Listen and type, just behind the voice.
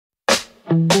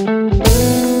TES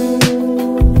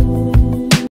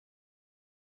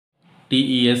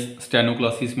steno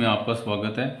classes में आपका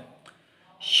स्वागत है।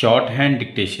 Short hand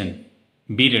dictation,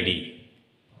 be ready.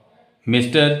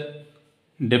 Mister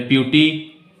deputy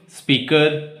speaker,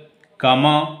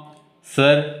 comma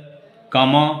sir,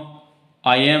 comma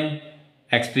I am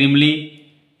extremely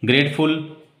grateful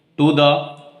to the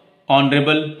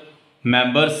honourable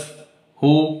members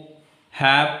who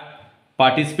have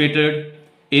participated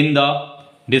in the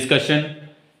discussion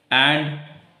and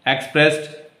expressed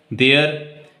their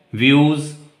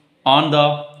views on the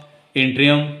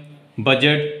interim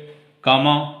budget,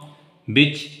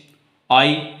 which I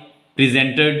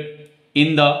presented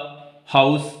in the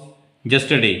house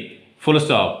yesterday. Full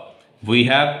stop. We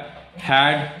have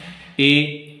had a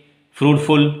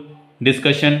fruitful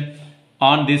discussion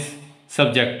on this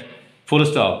subject. Full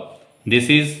stop. This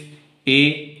is a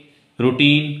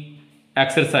routine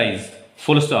exercise.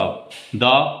 Full stop.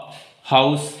 The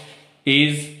house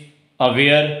is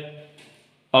aware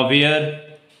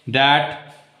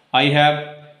that I have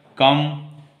come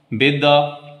with the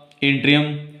interim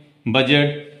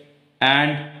budget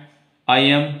and I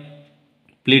am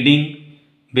pleading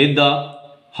with the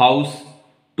house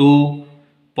to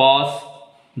pass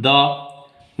the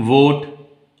vote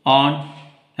on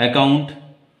account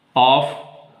of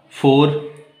 4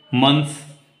 months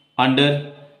under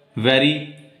very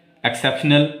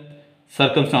exceptional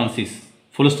circumstances.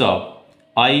 Full stop.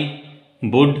 I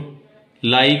would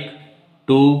like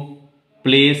to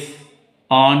place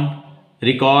on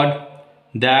record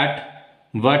that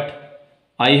what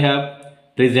I have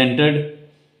presented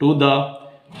to the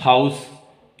house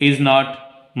is not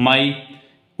my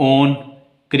own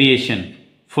creation.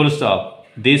 Full stop.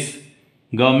 This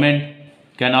government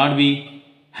cannot be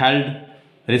held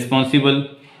responsible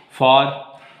for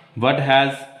what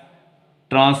has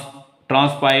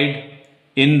transpired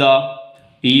in the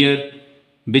year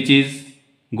which is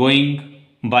going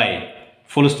by.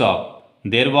 Full stop.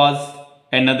 There was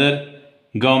another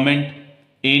government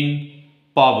in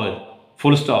power.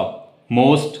 Full stop.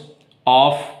 Most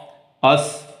of us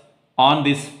on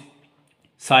this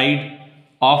side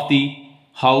of the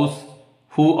house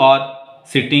who are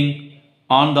sitting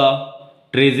on the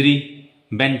treasury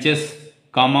benches,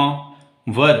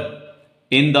 were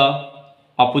in the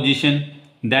opposition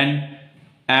then,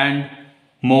 and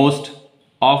most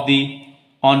of the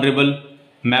honorable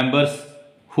members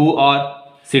who are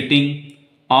sitting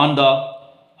on the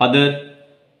other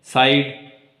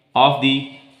side of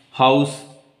the house,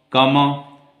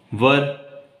 were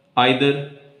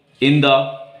either in the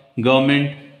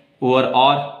government or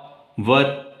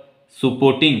were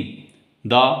supporting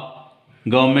the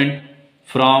government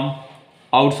from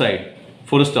outside.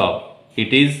 Full stop.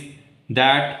 It is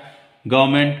that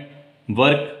government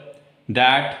work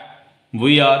that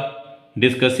we are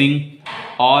discussing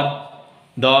or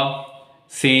the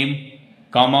same,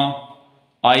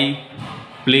 I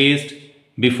placed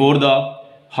before the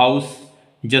house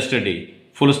yesterday.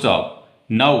 Full stop.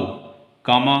 Now,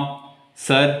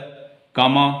 sir,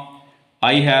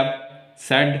 I have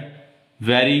said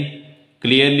very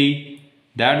clearly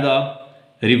that the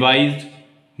revised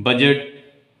budget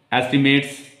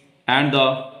estimates and the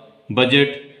budget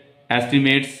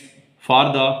estimates for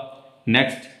the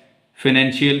next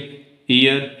financial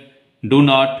year do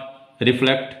not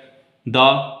reflect the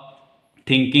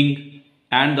thinking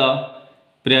and the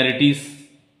priorities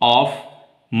of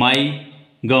my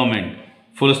government.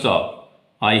 Full stop.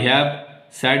 I have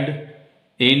said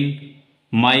in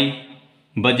my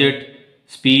budget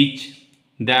speech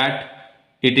that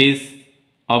it is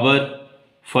our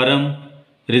firm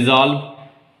resolve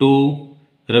to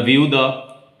review the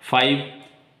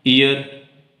 5-year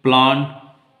plan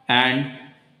and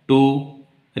to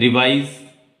revise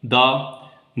the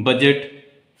budget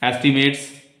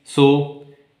estimates so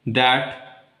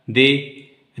that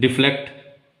they reflect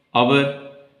our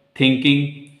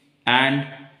thinking and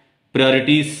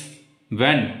priorities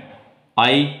when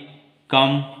I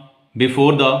come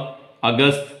before the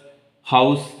August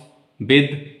house with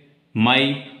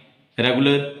my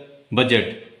regular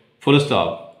budget. Full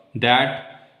stop. That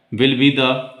will be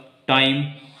the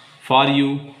time for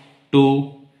you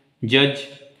to judge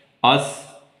us,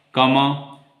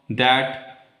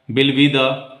 that will be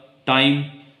the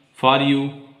time for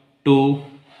you to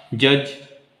judge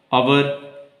our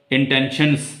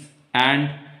intentions, and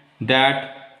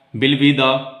that will be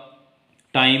the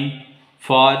time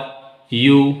for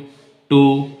you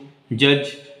to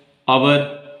judge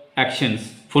our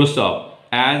actions. Full stop.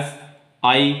 As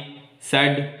I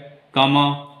said,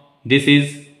 this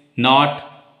is not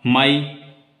my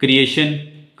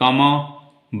creation,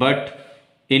 but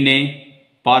in a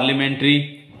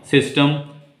parliamentary system,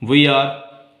 we are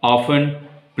often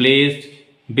placed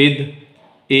with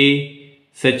a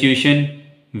situation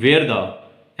where the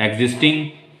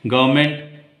existing government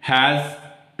has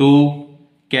to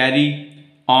carry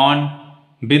on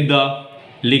with the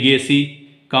legacy,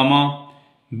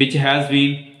 which has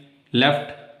been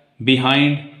left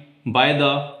behind by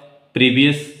the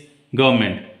previous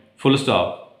government. Full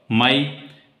stop. My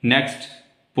next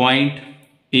point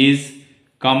is,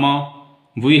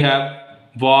 we have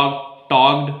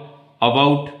talked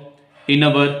about in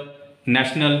our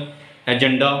national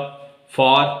agenda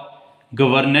for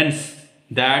governance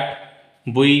that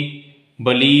we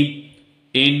believe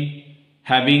in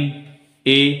having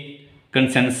a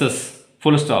consensus.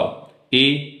 Full stop.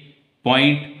 A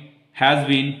point has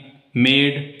been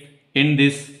made in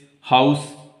this house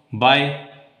by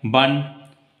one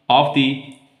of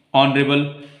the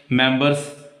honorable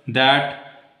members that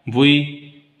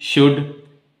we should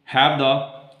have the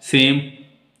same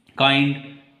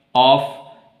kind of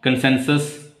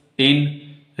consensus in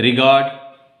regard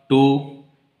to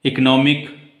economic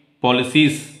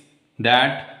policies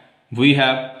that we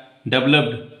have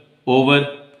developed over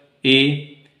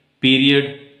a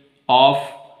period of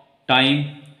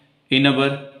time in our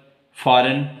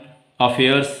foreign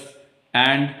affairs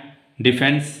and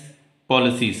defense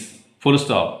policies. Full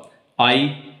stop. I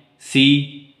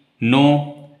see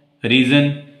no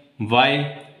reason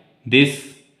why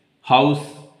this house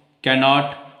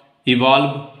cannot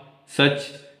evolve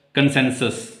such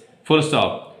consensus. Full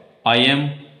stop. I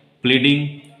am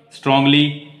pleading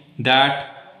strongly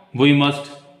that we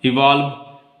must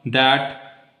evolve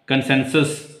that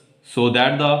consensus so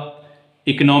that the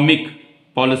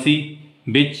economic policy,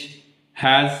 which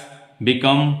has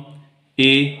become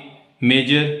a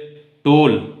major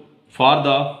toll for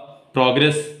the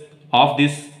progress of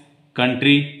this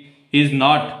country, is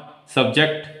not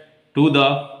subject to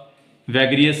the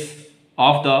vagaries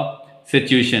of the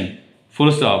situation.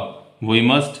 Full stop. We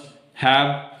must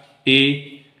have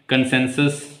a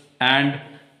consensus, and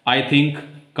I think,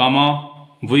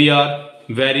 we are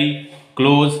very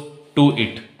close to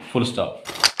it. Full stop.